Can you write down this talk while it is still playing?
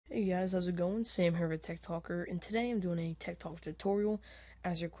Hey guys, how's it going? Sam here with Tech Talker, and today I'm doing a Tech Talk tutorial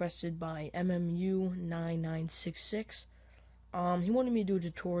as requested by MMU9966. He wanted me to do a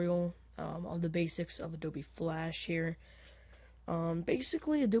tutorial of the basics of Adobe Flash here.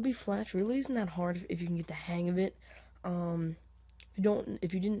 Basically, Adobe Flash really isn't that hard if you can get the hang of it.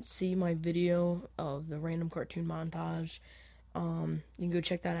 If you didn't see my video of the random cartoon montage, you can go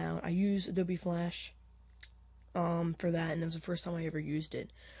check that out. I use Adobe Flash for that, and that was the first time I ever used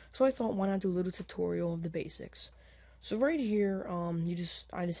it. So I thought, why not do a little tutorial of the basics? So right here,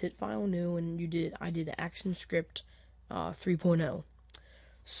 I just hit File New, and I did Action Script 3.0.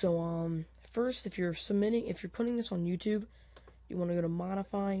 So first, if you're putting this on YouTube, you want to go to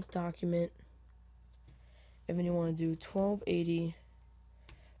Modify, Document, and then you want to do 1280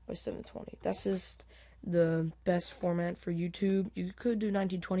 by 720. That's just the best format for YouTube. You could do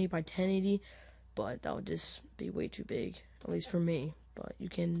 1920 by 1080, but that would just be way too big, at least for me. But you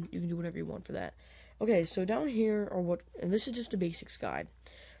can do whatever you want for that. Okay, so down here and this is just a basics guide.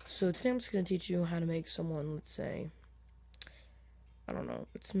 So today I'm just gonna teach you how to make someone, let's say, I don't know,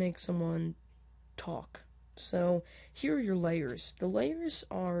 let's make someone talk. So here are your layers. The layers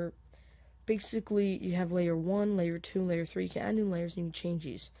are basically, you have layer 1, layer 2, layer 3. You can add new layers and you can change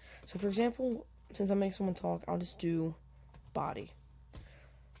these. So for example, since I make someone talk, I'll just do body.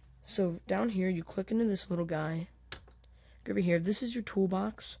 So down here, you click into this little guy. Go over here. This is your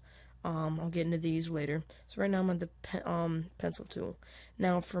toolbox. I'll get into these later. So right now I'm on the pencil tool.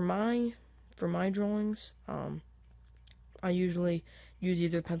 Now for my drawings, I usually use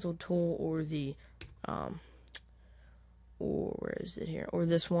either pencil tool or the or where is it here? Or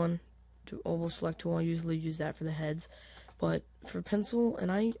this one, to oval select tool. I usually use that for the heads. But for pencil,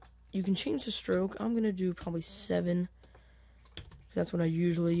 you can change the stroke. I'm gonna do probably 7. That's what I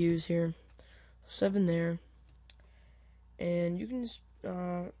usually use here. 7 there. And you can just,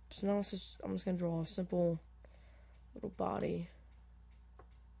 so now I'm just going to draw a simple little body.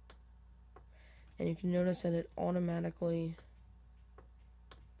 And you can notice that it automatically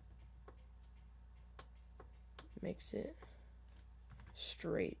makes it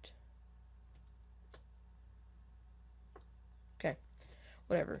straight. Okay,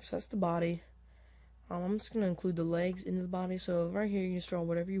 whatever. So that's the body. I'm just going to include the legs into the body. So right here, you can just draw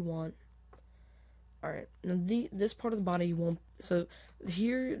whatever you want. Alright, now this part of the body you won't, so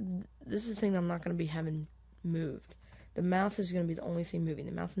here, this is the thing that I'm not going to be having moved. The mouth is going to be the only thing moving,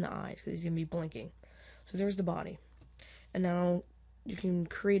 the mouth and the eyes, because he's going to be blinking. So there's the body. And now, you can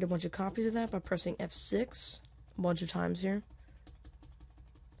create a bunch of copies of that by pressing F6 a bunch of times here.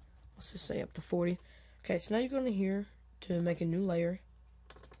 Let's just say up to 40. Okay, so now you go into here to make a new layer.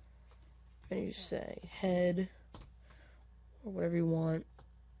 And you say head, or whatever you want.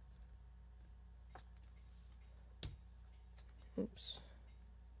 Oops.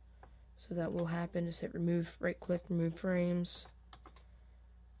 So that will happen. Just hit remove, right click, remove frames.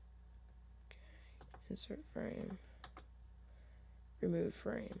 Okay. Insert frame. Remove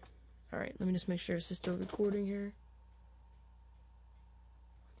frame. Alright, let me just make sure this is still recording here.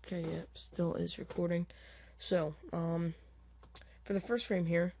 Okay, yep, still is recording. So, for the first frame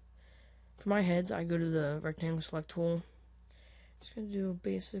here, for my heads, I go to the rectangle select tool. Just gonna do a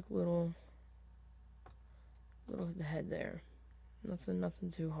basic little the head there.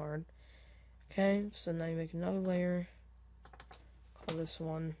 Nothing too hard. Okay, so now you make another layer. Call this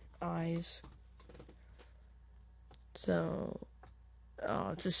one eyes. So,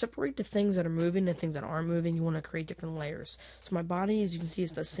 to separate the things that are moving and things that aren't moving, you want to create different layers. So my body, as you can see,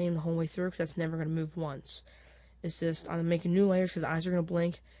 is the same the whole way through, because that's never going to move once. It's just, I'm making new layers because the eyes are going to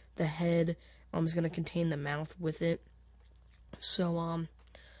blink. The head is going to contain the mouth with it. So,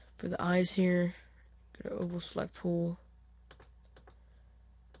 for the eyes here, go to oval select tool.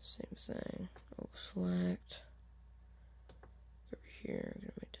 Same thing. Oval select. Over here, I'm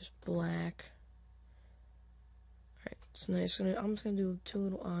gonna make this black. Alright, so now I'm just gonna do 2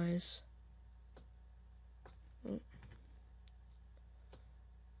 little eyes.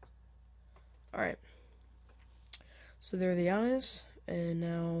 Alright. So there are the eyes, and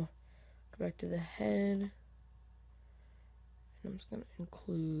now go back to the head. And I'm just gonna do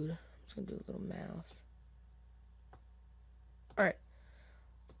a little mouth. Alright.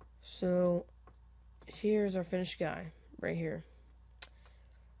 So here's our finished guy right here.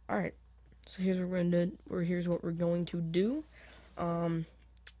 Alright. So here's what we're going to do. Let me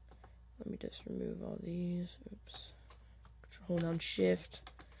just remove all these. Oops. Hold down shift,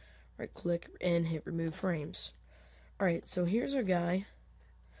 right click, and hit remove frames. Alright, so here's our guy.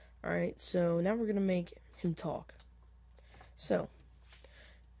 Alright, so now we're gonna make him talk. So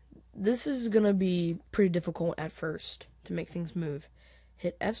this is gonna be pretty difficult at first to make things move.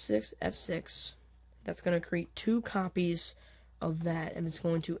 hit F6, F6. That's going to create 2 copies of that, and it's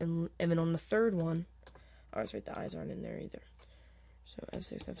going to, and then on the third one, oh, that's right, the eyes aren't in there either. So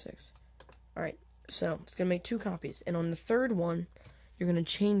F6, F6. Alright, so it's going to make 2 copies, and on the third one, you're going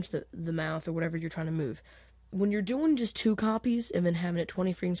to change the mouth or whatever you're trying to move. When you're doing just 2 copies and then having it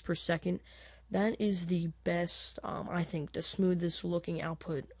 20 frames per second, that is the best, I think, the smoothest looking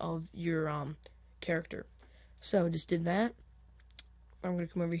output of your character. So just did that. I'm going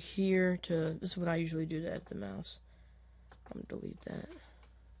to come over here to, this is what I usually do to edit the mouse. I'm going to delete that.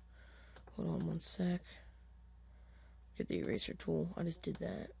 Hold on one sec. Get the eraser tool. I just did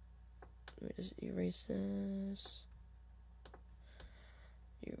that. Let me just erase this.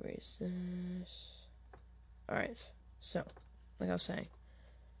 Erase this. Alright, so, like I was saying,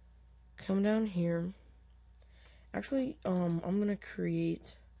 come down here. Actually, I'm going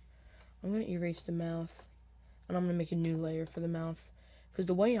to erase the mouth, and I'm going to make a new layer for the mouth. Because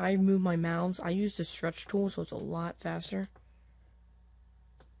the way I move my mouths, I use the stretch tool, so it's a lot faster.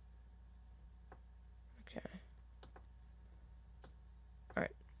 Okay.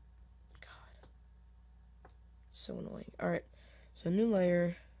 Alright. God. So annoying. Alright. So new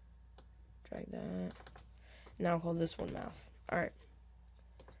layer. Drag that. Now I'll call this one mouth. Alright.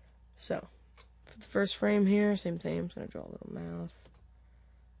 So, for the first frame here, same thing. I'm just going to draw a little mouth.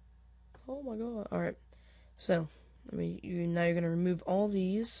 Oh my god. Alright. So, now you're going to remove all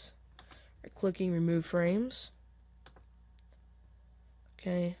these. By clicking remove frames.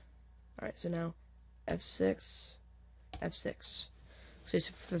 Okay. Alright, so now F6, F6. So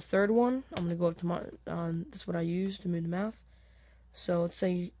for the third one, I'm going to go up to my, this is what I use to move the mouth. So let's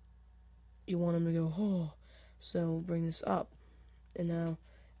say you want them to go, oh. So bring this up. And now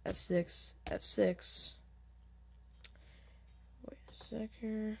F6, F6. Wait a sec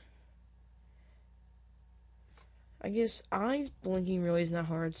here. I guess eyes blinking really is not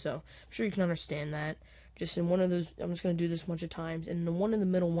hard, so I'm sure you can understand that. Just in one of those, I'm just going to do this a bunch of times. And in one of the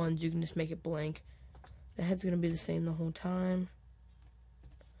middle ones, you can just make it blink. The head's going to be the same the whole time.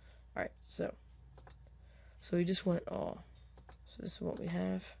 Alright, so we just went, oh. So this is what we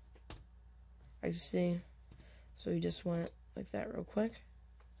have. I just see. So you just went like that real quick.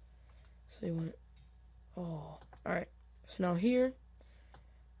 So you went, oh. Alright, so now here,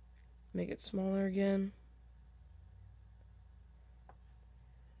 make it smaller again.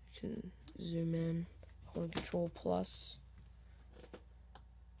 You can zoom in, hold Control plus.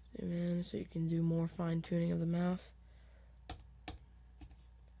 Zoom in so you can do more fine tuning of the mouth.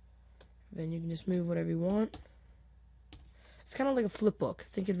 Then you can just move whatever you want. It's kind of like a flipbook.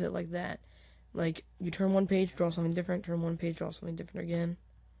 Think of it like that. Like, you turn one page, draw something different, turn one page, draw something different again.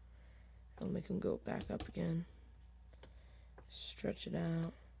 I'll make them go back up again. Stretch it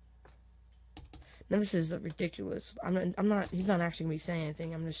out. Now this is ridiculous. He's not actually going to be saying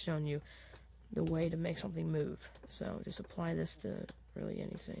anything. I'm just showing you the way to make something move. So, just apply this to really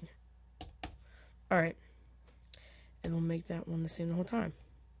anything. Alright. And we'll make that one the same the whole time.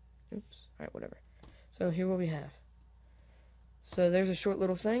 Oops. Alright, whatever. So, here what we have. So there's a short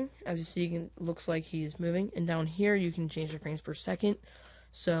little thing. As you see, it looks like he's moving. And down here, you can change the frames per second.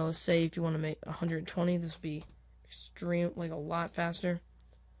 So say if you want to make 120, this will be extreme, like a lot faster.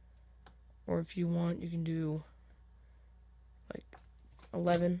 Or if you want, you can do like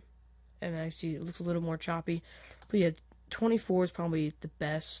 11. And I see it looks a little more choppy. But yeah, 24 is probably the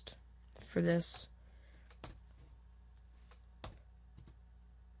best for this.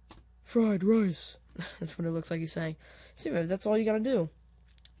 Fried rice. That's what it looks like he's saying. So that's all you gotta do.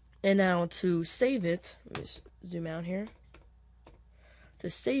 And now to save it, let me just zoom out here. To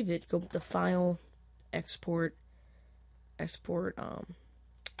save it, go to File, Export,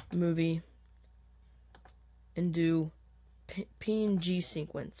 Movie, and do PNG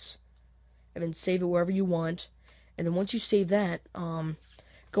sequence. And then save it wherever you want. And then once you save that,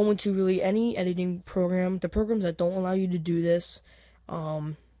 go into really any editing program. The programs that don't allow you to do this,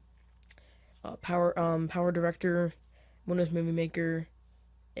 Power Director, Windows Movie Maker,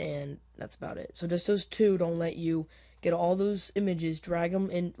 and that's about it. So just those two don't let you get all those images, drag them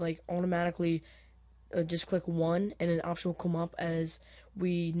in, like, automatically. Just click one, and an option will come up as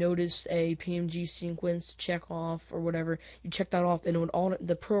we noticed a PNG sequence check off or whatever. You check that off, and it would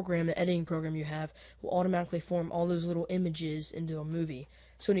the program, the editing program you have, will automatically form all those little images into a movie.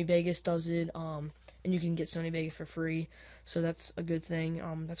 Sony Vegas does it, and you can get Sony Vegas for free, so that's a good thing.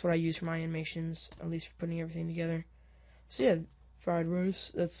 That's what I use for my animations, at least for putting everything together. So yeah, fried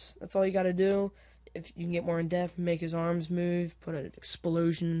rice. That's all you gotta do. If you can get more in depth, make his arms move, put an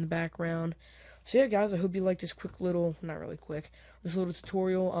explosion in the background. So yeah, guys, I hope you like this quick little, not really quick, this little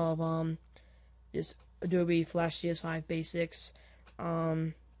tutorial of this Adobe Flash CS5 basics.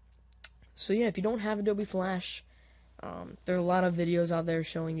 So yeah, if you don't have Adobe Flash, there are a lot of videos out there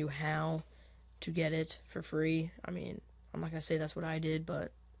showing you how to get it for free. I mean, I'm not gonna say that's what I did,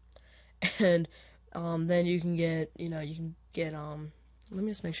 but and then you can get, let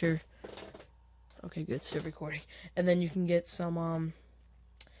me just make sure. Okay, good, still recording. And then you can get some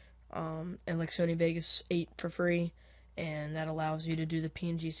and like Sony Vegas 8 for free, and that allows you to do the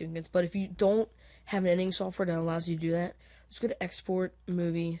PNG sequence. But if you don't have an editing software that allows you to do that, just go to Export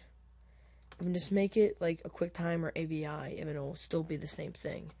Movie and just make it like a QuickTime or AVI, and it'll still be the same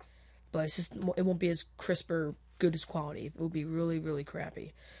thing. But it's just, it won't be as crisp or good as quality. It will be really, really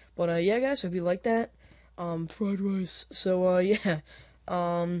crappy. But yeah, guys, hope you like that. Fried rice. So yeah,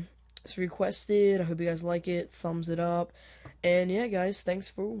 it's requested. I hope you guys like it. Thumbs it up. And yeah, guys, thanks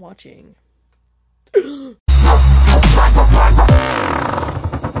for watching.